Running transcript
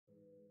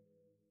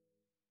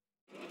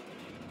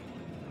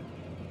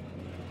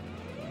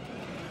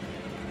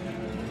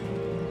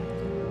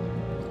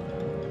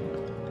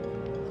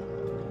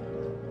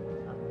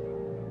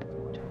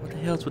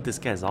hell's with this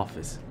guy's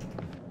office?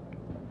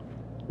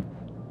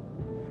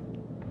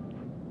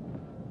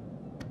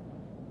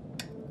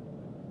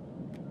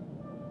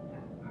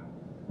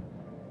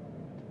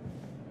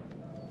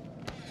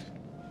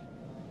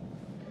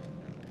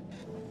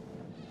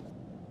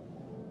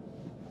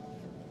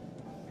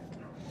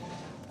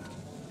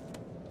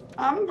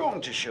 I'm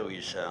going to show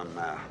you some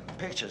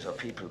pictures of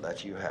people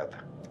that you have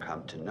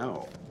come to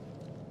know.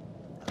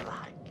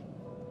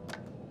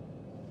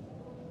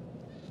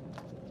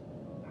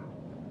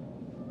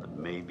 But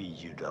maybe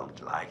you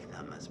don't like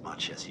them as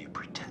much as you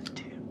pretend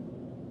to.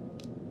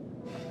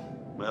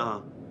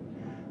 Well,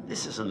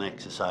 this is an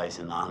exercise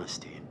in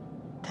honesty.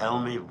 Tell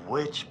me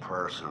which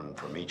person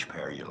from each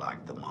pair you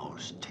like the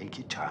most. Take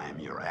your time,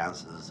 your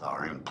answers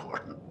are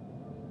important.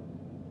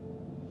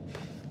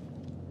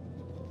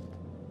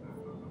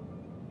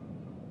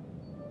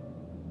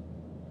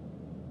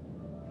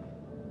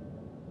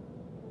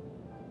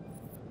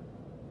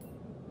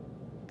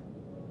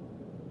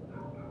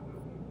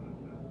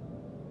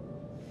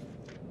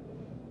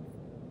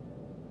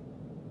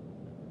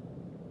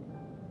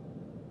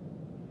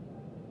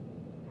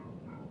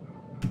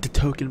 The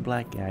token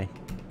black guy.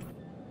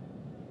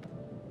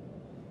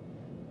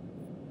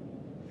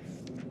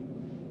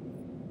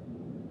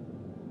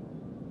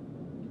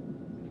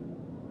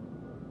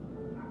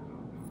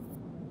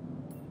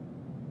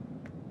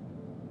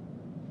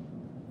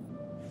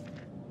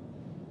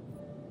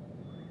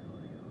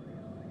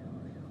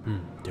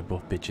 They're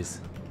both bitches.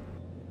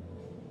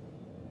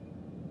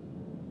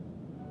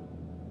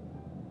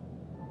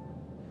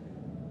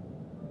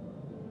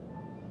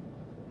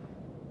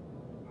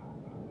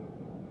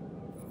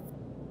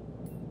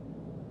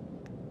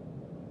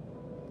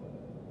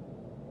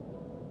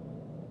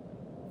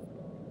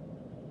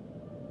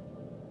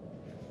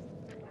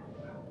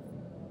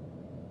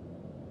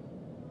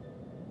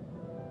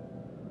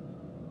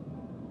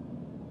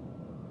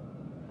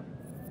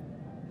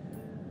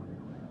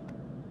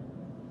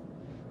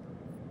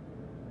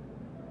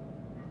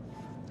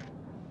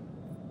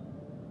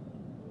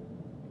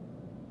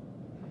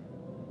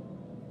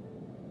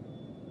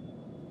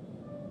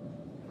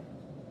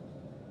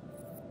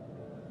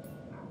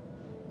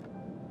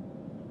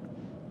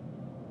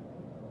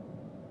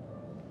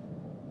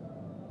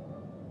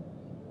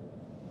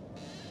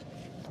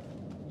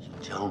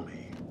 Tell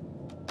me,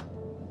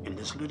 in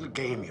this little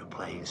game you're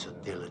playing so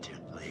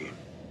diligently,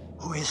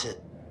 who is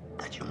it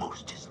that you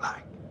most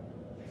dislike?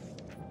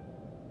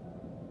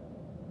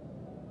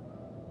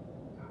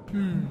 I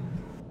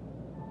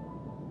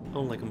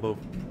don't like them both.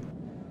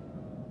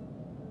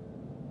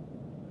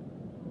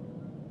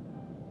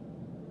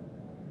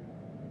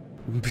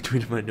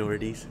 Between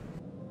minorities.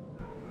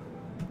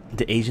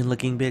 The Asian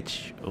looking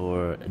bitch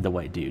or the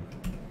white dude?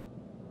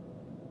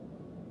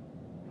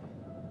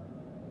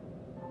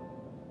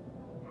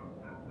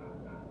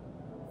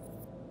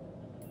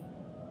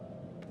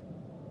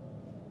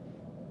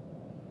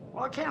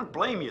 Well, I can't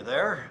blame you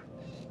there.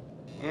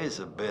 He's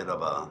a bit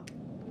of a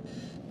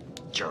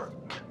jerk.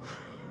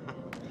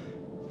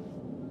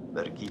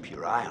 Better keep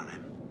your eye on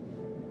him.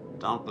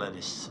 Don't let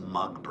his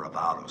smug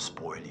bravado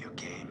spoil your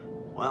game.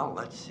 Well,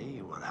 let's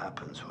see what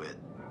happens with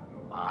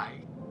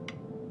Mike.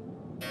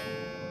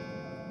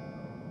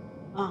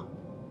 Oh,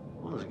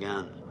 once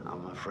again,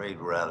 I'm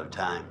afraid we're out of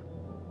time.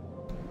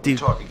 Dude,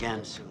 Talk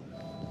again soon.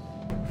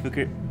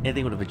 Booker,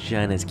 anything with a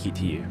vagina is cute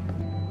to you.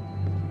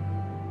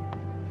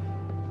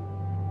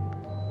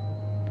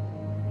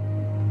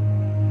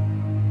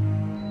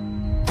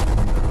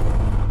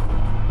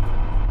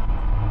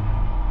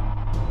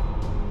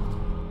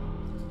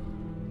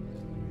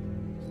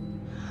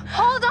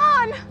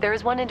 There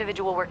is one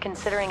individual we're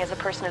considering as a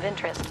person of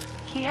interest.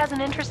 He has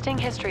an interesting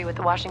history with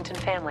the Washington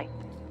family.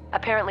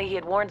 Apparently, he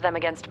had warned them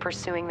against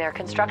pursuing their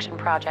construction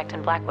project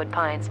in Blackwood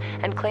Pines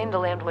and claimed the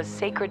land was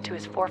sacred to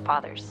his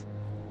forefathers.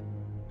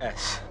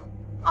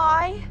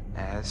 S-I-S-T.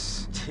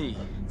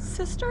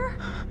 Sister?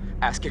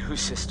 Ask it whose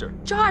sister.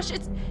 Josh,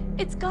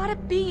 it's gotta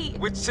be.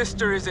 Which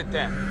sister is it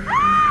then?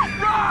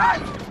 Ah!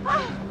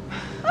 Run!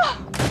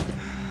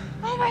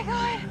 Oh my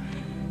God.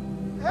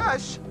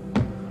 Ash!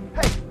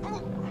 Hey!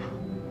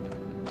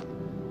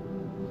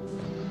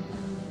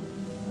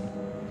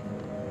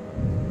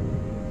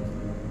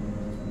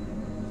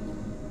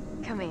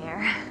 Come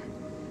here.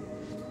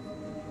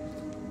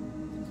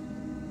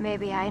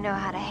 Maybe I know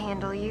how to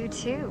handle you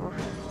too.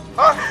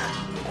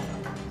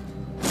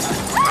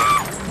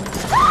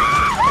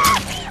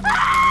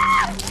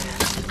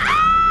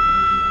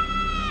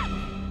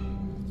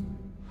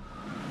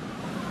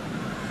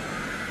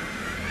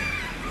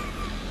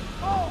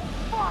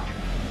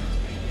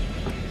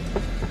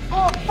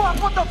 Oh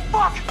fuck, what the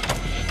fuck?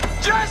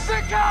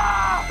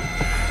 Jessica!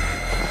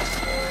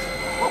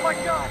 Oh my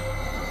God!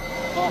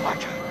 Oh my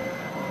God!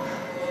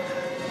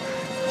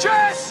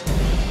 Jess!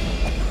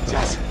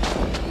 Jess!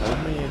 Oh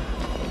man.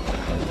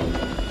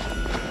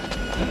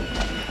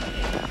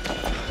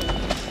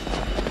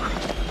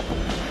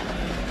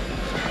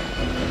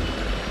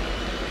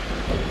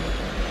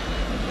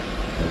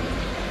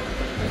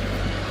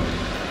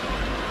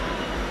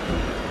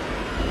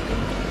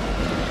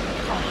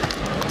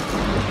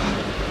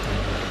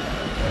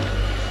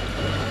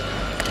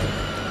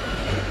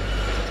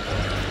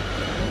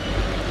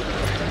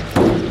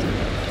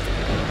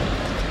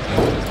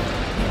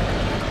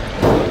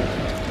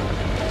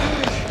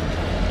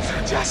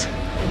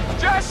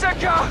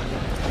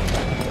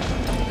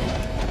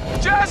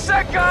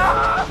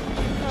 Jessica!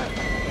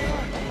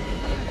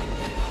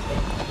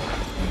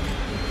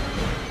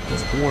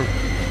 It's warm.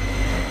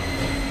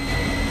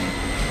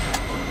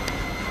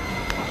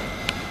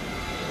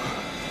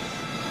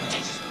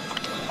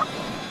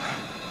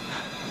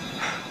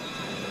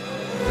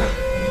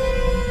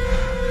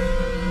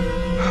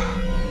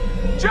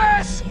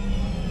 Jess!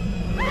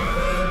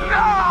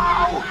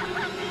 No!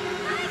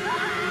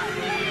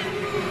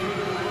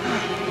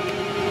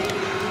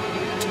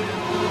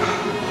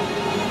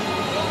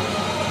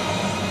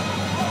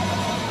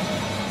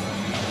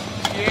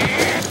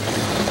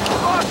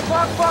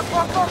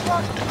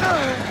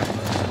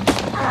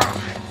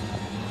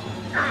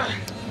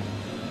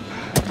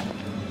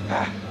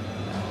 Yeah!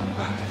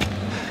 Fuck!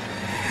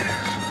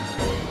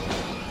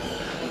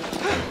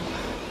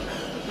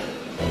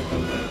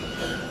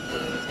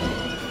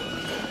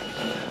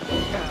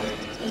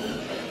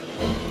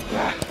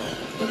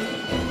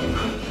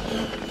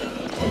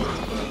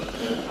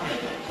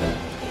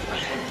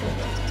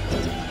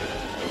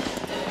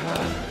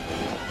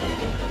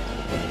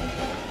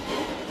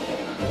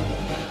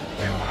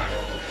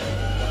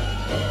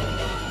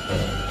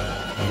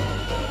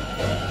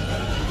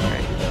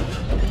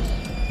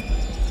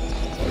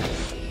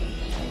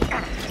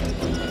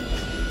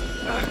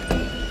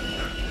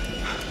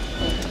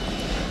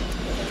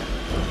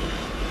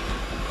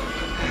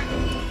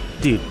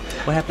 Dude,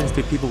 what happens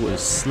to people with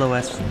slow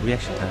ass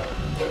reaction time?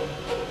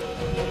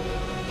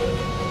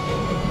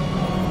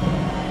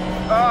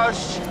 Oh,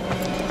 shit.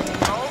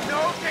 Oh,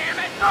 no, damn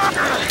it! Come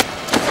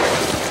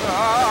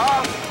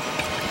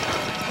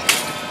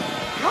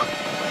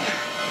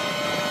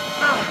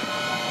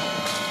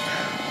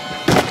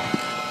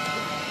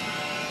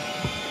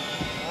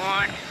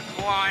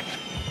on.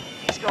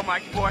 Let's go,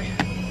 Mikey boy.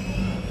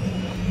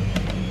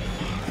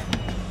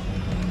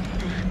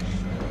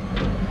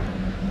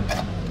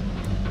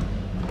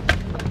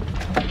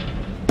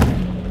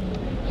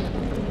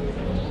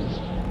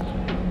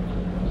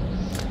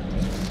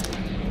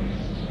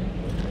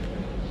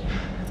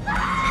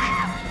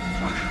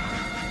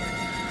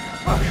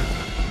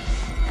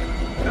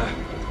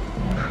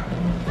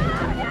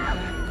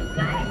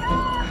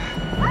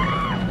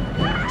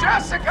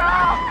 Jessica!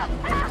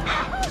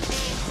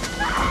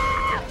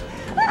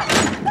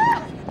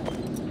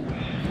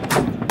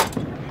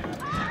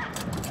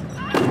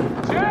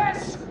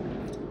 Jess!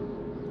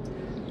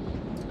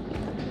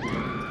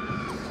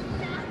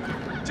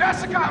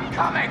 Jessica, I'm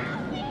coming!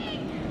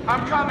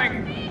 I'm coming!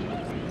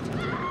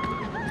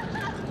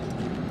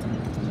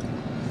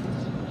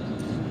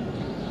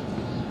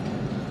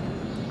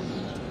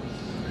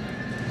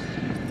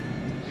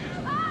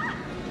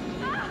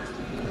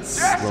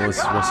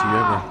 Slowest rush you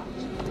ever.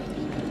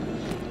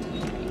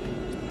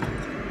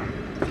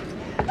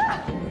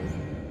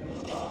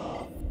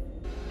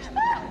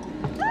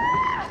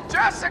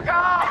 Jessica!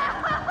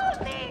 Help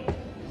me!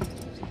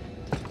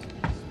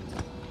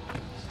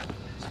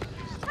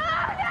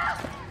 Oh no!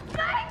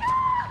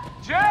 Michael!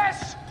 Jess!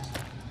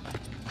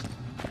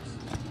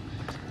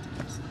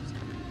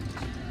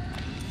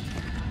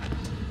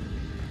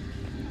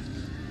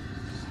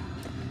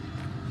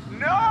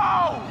 No!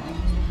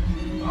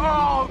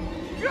 Oh,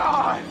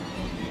 God!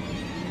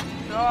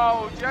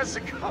 No,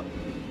 Jessica!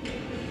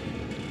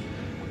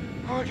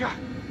 Oh, God!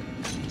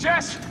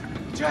 Jess!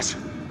 Jess,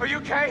 are you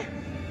okay?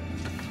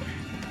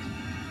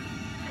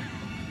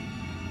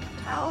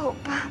 Help.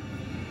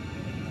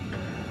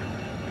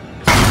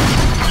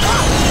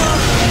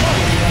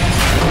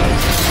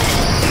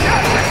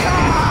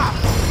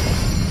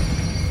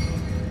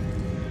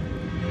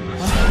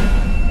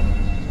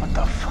 What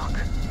the fuck?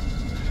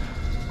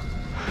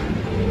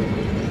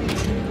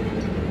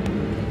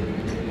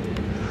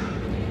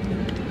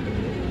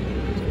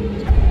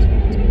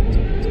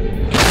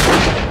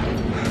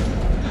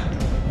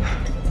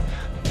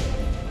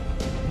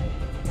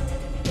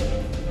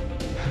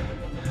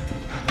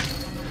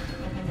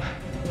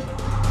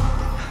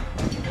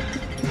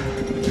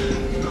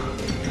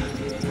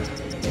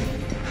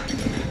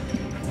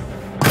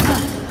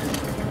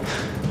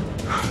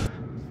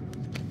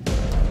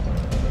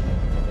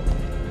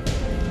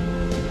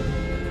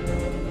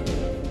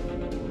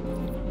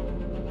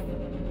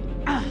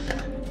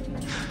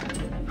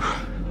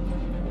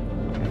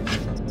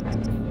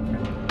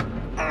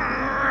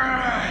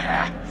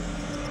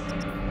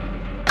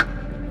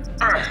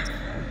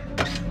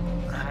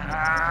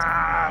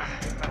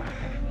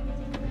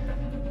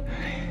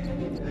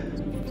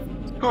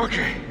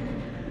 Okay.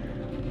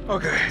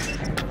 Okay.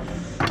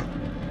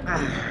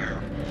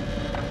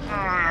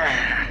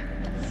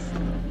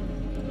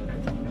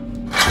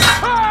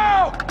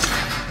 Oh!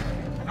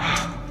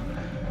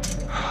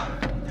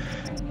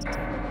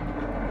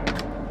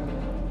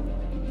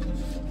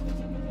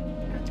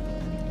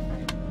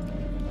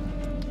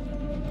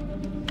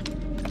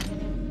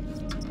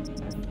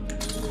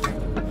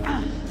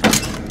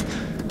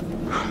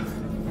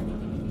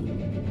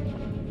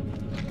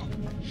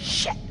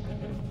 Shit.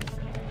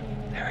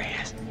 There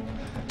he is.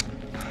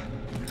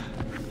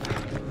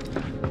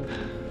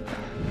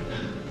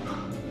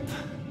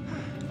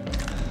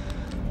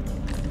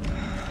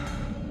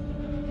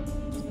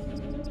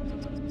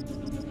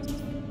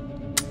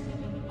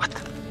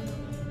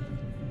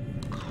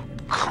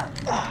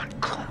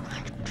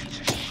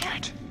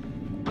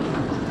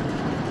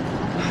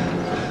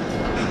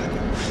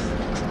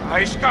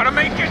 Christ, gotta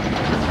make it!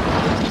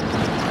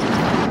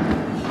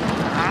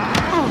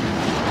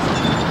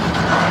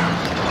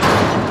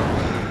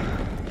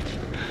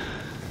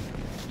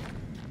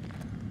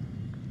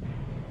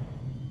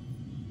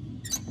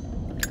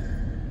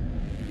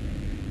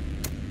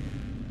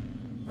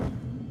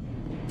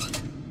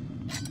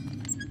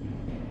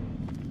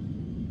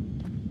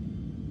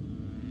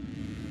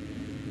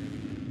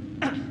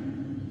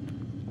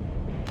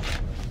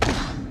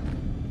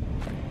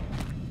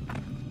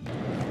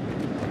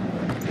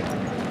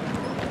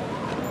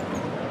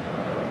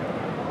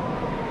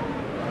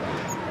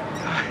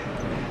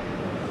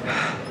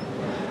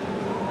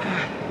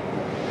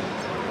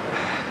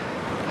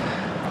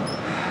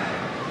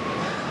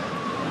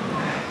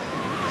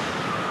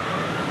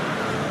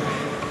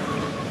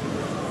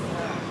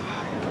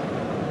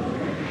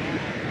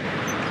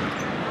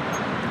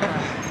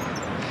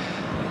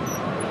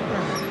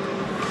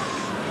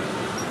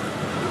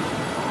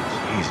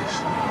 Jesus.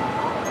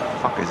 The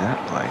fuck is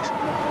that place?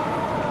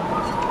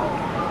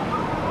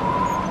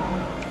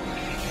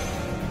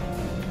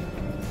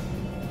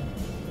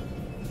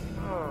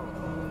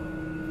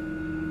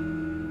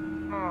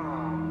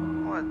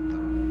 What the?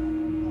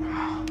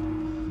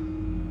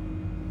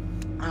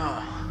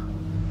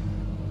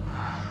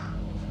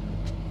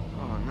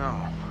 Oh no.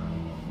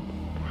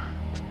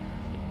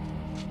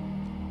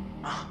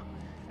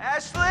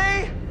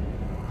 Ashley!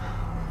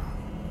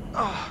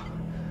 Oh.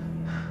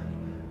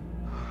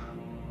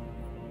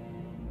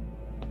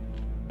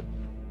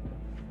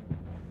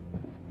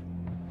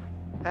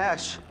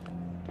 Ash.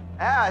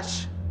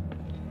 Ash.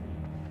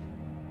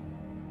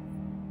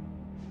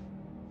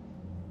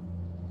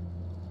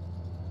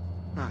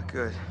 Not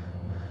good.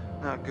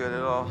 Not good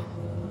at all.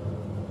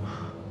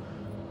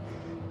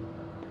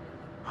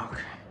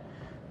 Okay.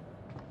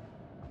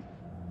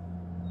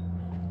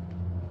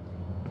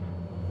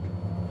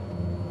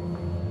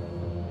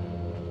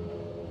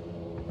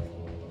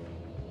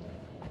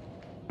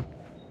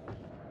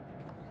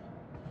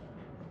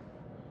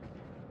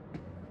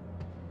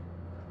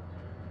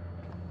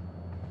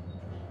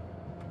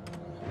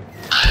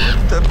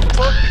 What the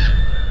fuck?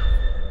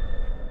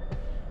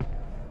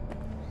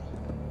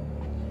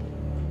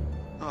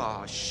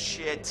 Oh,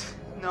 shit.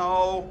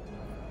 No.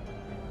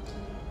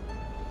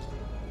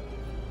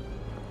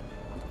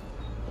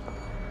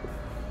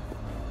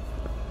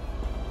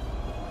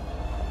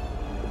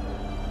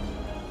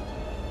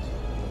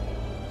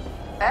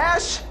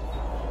 Ash?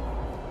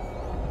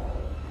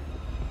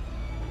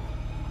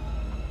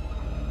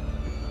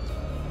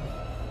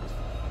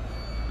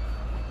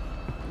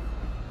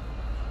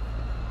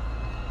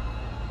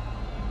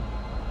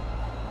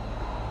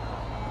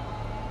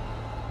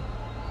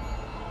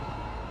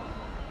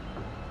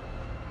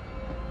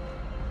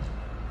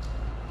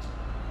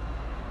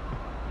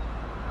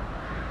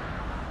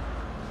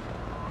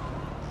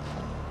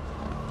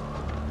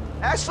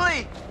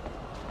 Ashley!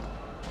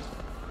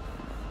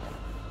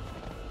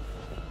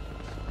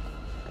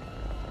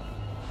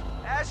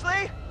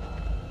 Ashley?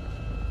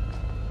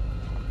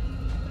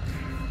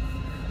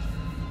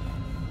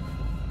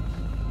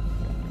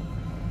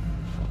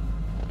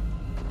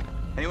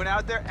 Anyone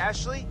out there?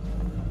 Ashley?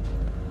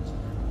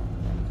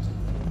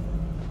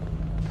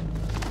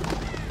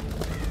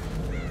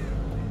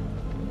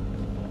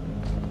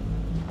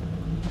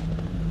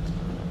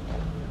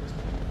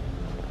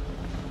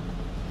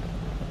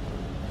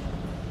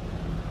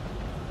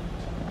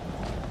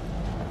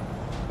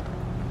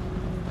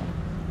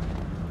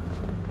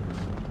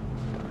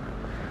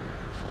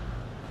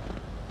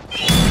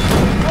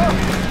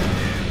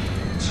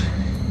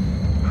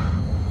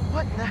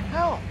 What in the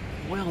hell?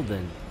 Well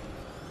then.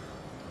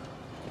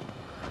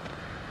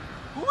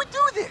 Who would do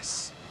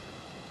this?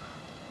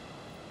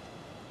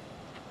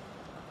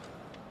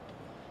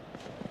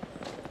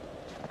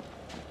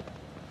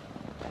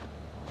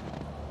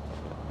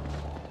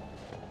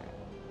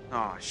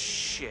 Oh,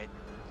 shit.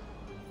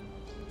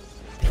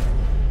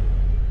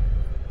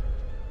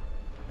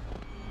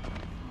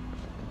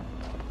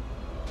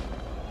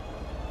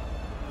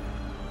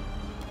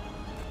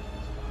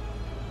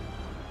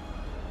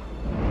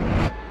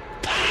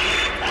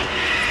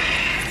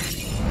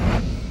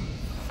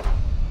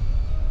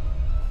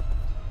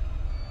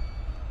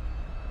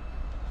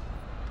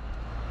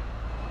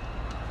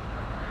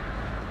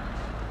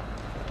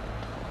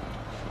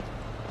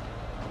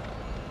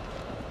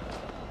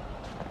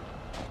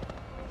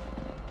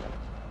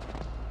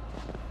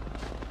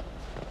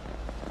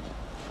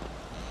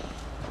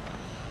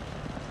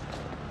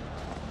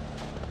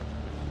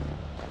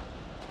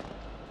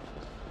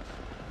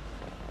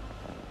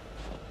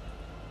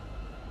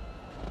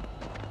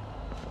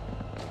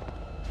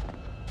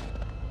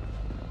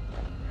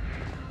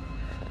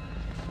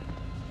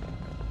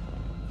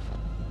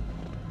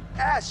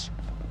 Ash!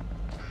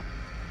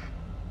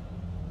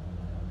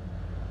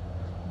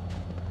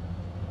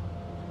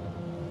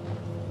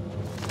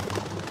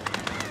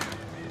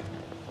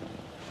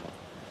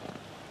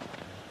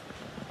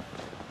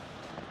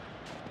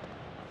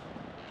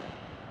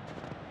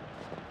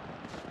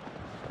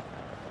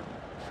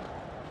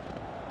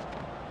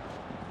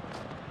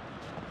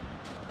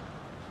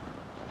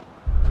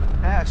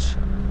 Ash!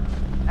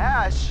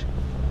 Ash!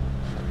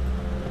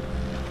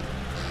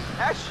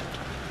 Ash!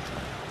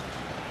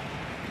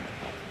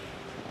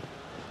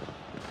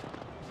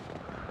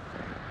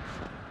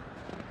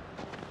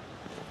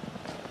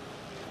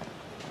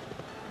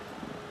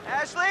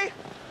 Ashley?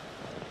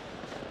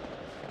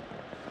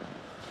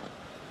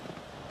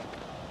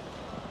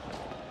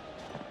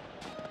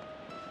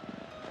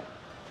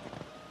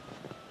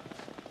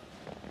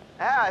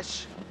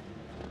 Ash?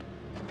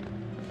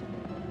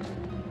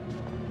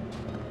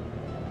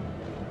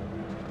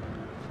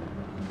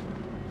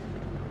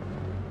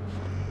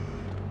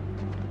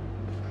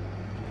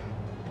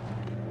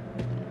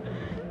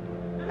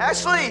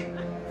 Ashley!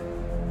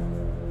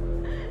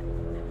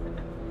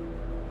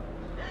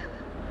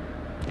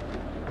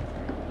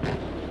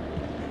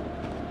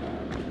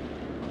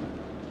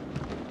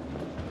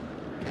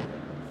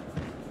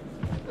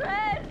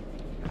 Fred!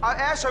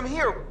 Ash, I'm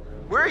here.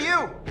 Where are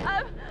you?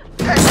 I'm...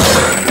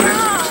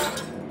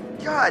 Ash!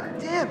 God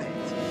damn it.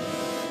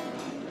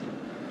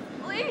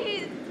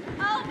 Please,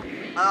 help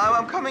me!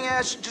 I'm coming,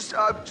 Ash. Just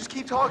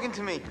keep talking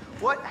to me.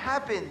 What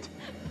happened?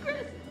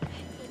 Chris,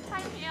 he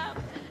tied me up.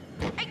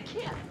 I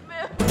can't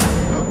move.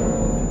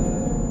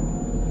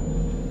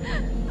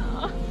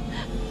 Oh.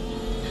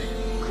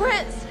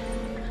 Chris,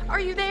 are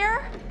you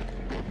there?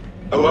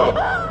 Hello,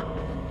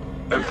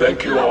 and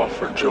thank you all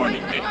for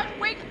joining me.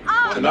 Wake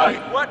up!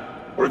 Tonight, What?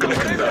 we're going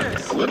to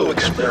conduct a little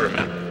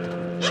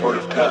experiment, sort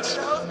of test.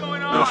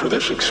 Now for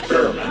this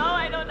experiment,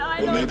 I don't know.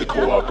 we'll need the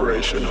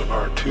cooperation of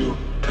our 2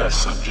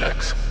 test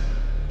subjects,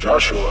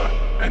 Joshua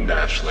and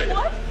Ashley.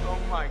 What? Oh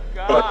my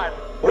But God.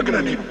 we're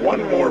going to need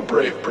one more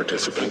brave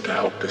participant to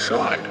help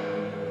decide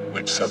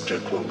which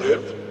subject will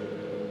live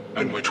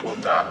and which will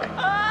die.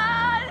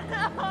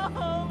 No!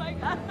 Oh my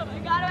god, oh my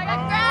god, oh my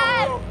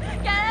god,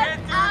 Chris! Get us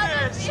Can't do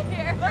out this. of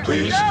here!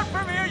 Please, Get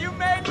from here, you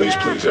maniac!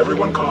 please,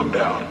 everyone calm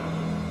down.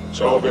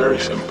 It's all very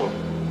simple.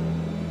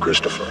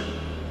 Christopher,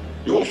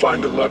 you will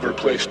find a lever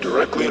placed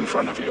directly in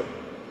front of you.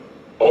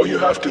 All you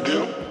have to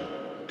do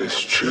is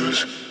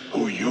choose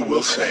who you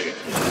will save.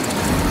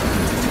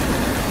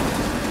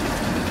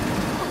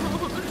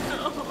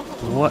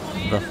 What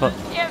the fuck?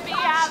 Get me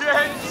out!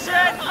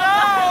 Shit,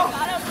 no!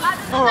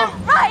 Oh, this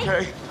isn't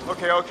right!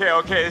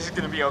 Okay, this is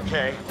gonna be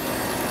okay.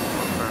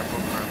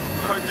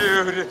 Oh,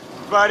 dude,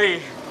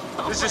 buddy,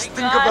 let's just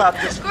think about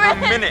this for a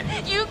Chris, minute.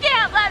 you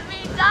can't let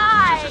me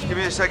die! Just give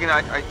me a second.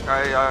 I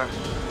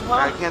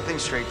can't think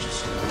straight.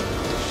 Just...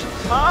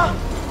 Huh?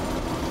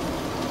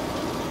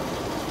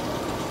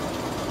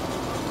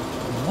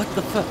 What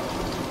the fuck?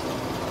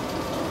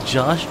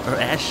 Josh or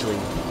Ashley?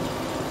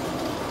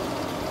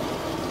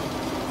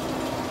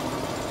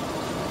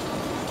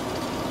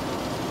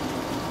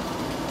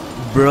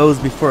 Bros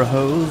before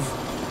hoes?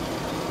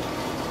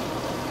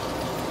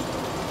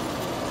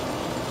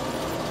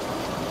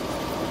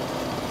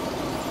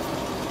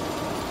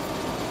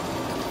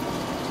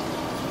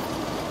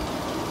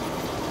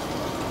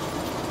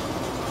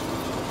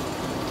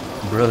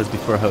 Bros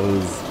before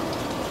hoes.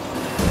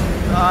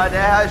 God,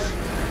 Ash.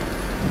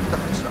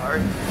 I'm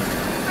sorry.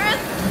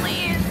 Chris,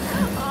 please!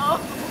 Oh,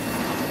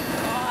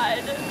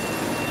 God.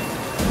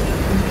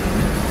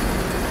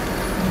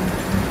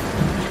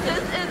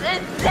 This is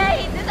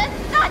insane! This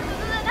is nuts! This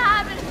isn't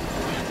happening!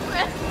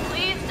 Chris,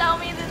 please tell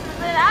me this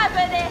isn't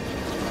happening!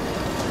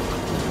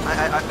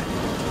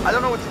 I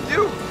don't know what to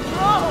do.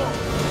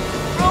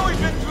 Bro,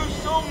 we've been through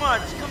so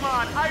much. Come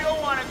on, I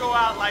don't want to go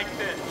out like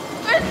this.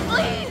 Chris,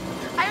 please!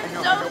 I'm I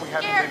know so we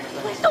haven't scared!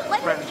 been Please don't let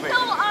him friends kill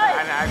lately, us!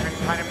 and I've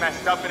been kind of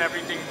messed up and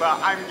everything, but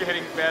I'm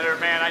getting better,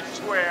 man, I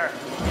swear.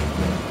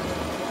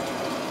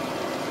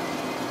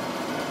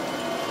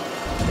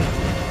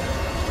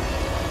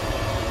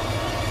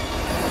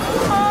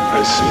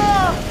 I see.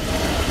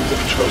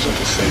 You've chosen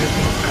to save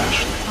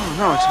Ashley. Oh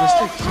no, it's a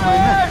mistake. It's not what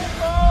I meant.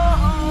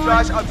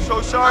 Josh, I'm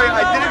so sorry.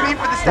 I didn't mean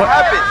for this to What?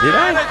 happen. Did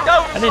I?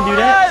 I didn't do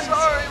that.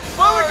 Sorry.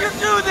 Why would you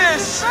do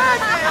this? Oh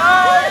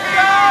my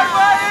God,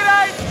 what did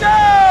I do?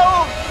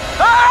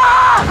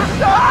 Ah!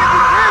 Stop it!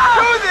 You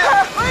can't do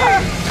this!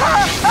 Please!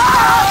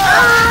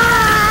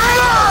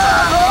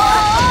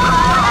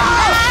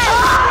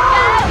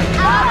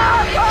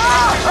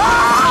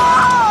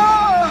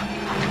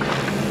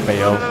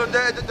 Fail.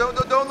 No,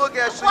 don't look,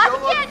 Ashley. Why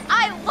Don't look. can't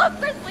I look?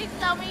 Chris, please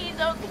tell me he's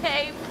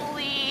okay,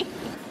 please.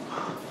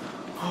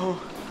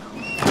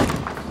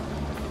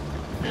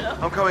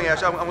 I'm coming,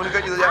 Ash. I'm gonna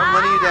get you down. I'm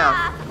letting you down.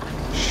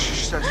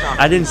 Shh, stop.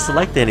 I didn't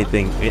select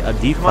anything. It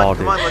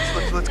defaulted. Come on, let's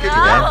get you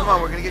down. Come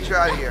on, we're gonna get you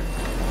out of here.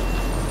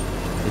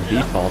 It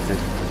defaulted.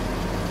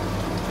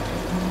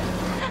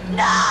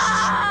 No!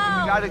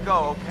 You gotta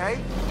go, okay?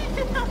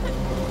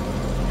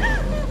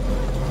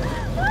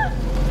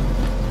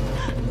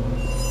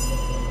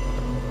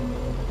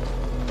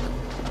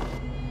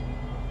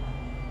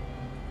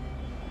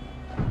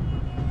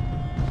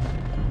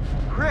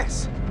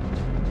 Chris!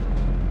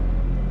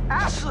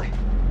 Ashley!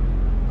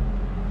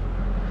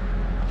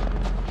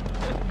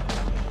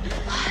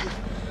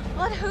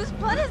 What? Whose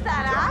blood is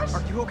that, Ash?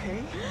 Are you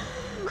okay?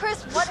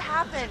 Chris, what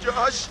happened?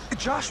 Josh!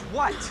 Josh,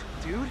 what,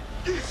 dude?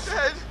 He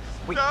said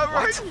Wait, Not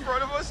right what? in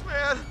front of us,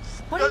 man.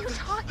 What are you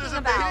talking There's a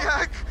about?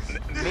 maniac.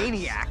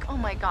 Maniac? Oh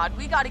my god,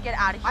 we gotta get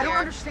out of here. I don't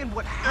understand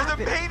what There's a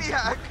happened.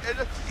 maniac, and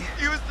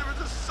there was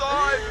a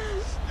sign.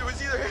 It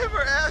was either him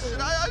or Ash,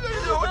 and I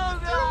didn't know what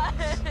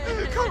to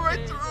do. It come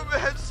right through,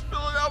 man,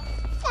 spilling out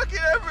fucking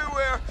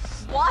everywhere.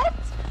 What?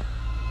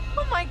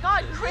 Oh my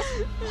god, Chris,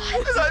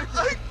 what? And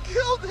I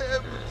killed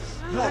him.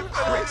 No,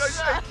 Chris.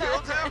 I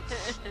killed him.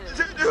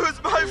 It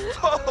was my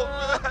fault,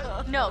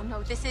 man.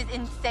 No, this is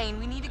insane.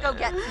 We need to go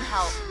get some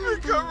help.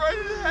 It come right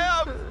in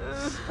half.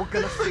 We're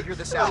gonna figure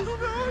this out.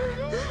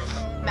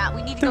 Matt,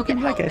 we need to go get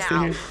help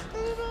now.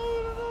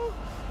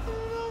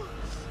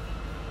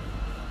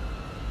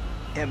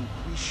 And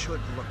we should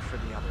look for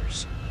the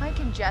others. Mike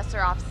and Jess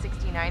are off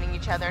 69ing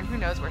each other, and who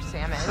knows where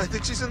Sam I is.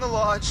 think she's in the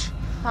lodge.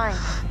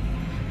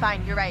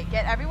 Fine, you're right.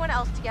 Get everyone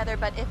else together,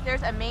 but if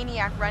there's a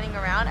maniac running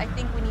around, I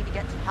think we need to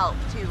get some help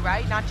too,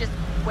 right? Not just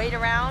wait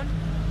around.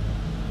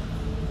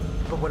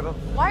 But what about...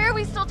 Why are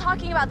we still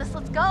talking about this?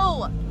 Let's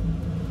go!